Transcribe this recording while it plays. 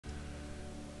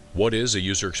What is a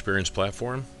user experience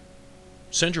platform?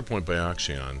 Centralpoint by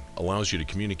Oxcyon allows you to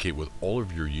communicate with all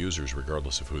of your users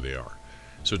regardless of who they are.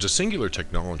 So it's a singular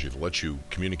technology that lets you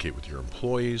communicate with your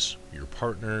employees, your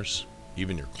partners,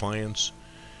 even your clients.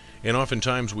 And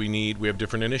oftentimes we have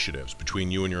different initiatives.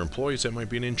 Between you and your employees, that might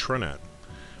be an intranet.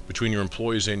 Between your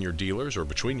employees and your dealers, or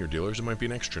between your dealers, it might be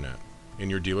an extranet. And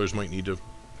your dealers might need to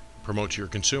promote to your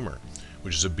consumer,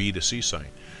 which is a B2C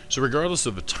site. So regardless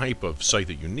of the type of site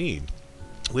that you need,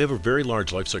 we have a very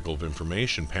large life cycle of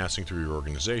information passing through your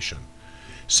organization.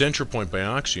 Centralpoint by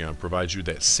Oxcyon provides you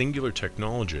that singular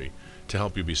technology to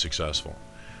help you be successful.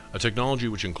 A technology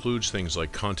which includes things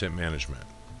like content management,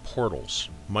 portals,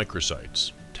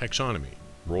 microsites, taxonomy,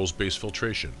 roles-based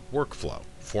filtration, workflow,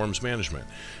 forms management,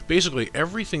 basically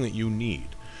everything that you need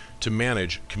to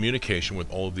manage communication with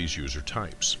all of these user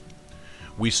types.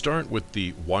 We start with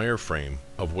the wireframe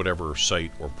of whatever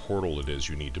site or portal it is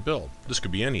you need to build. This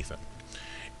could be anything.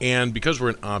 And because we're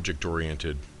an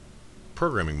object-oriented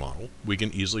programming model, we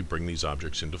can easily bring these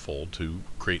objects into fold to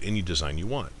create any design you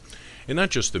want. And not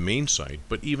just the main site,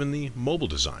 but even the mobile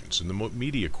designs and the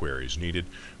media queries needed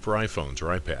for iPhones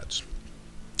or iPads.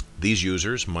 These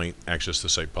users might access the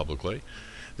site publicly.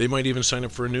 They might even sign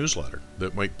up for a newsletter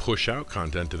that might push out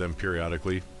content to them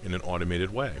periodically in an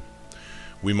automated way.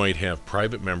 We might have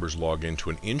private members log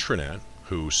into an intranet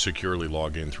who securely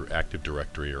log in through Active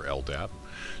Directory or LDAP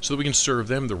so that we can serve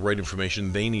them the right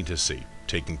information they need to see,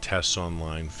 taking tests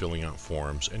online, filling out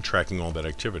forms, and tracking all that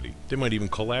activity. They might even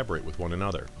collaborate with one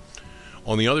another.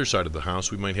 On the other side of the house,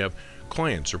 we might have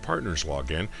clients or partners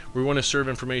log in where we want to serve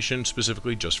information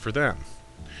specifically just for them.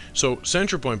 So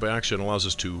Centralpoint by Oxcyon allows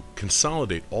us to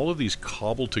consolidate all of these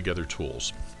cobbled together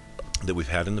tools that we've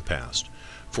had in the past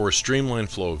for a streamlined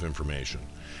flow of information.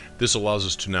 This allows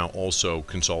us to now also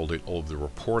consolidate all of the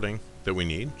reporting that we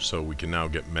need, so we can now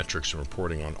get metrics and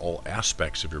reporting on all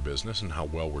aspects of your business and how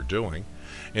well we're doing.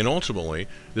 And ultimately,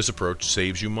 this approach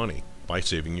saves you money by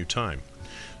saving you time.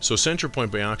 So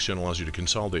Centralpoint by Oxcyon allows you to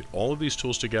consolidate all of these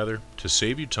tools together to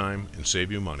save you time and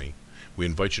save you money. We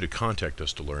invite you to contact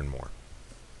us to learn more.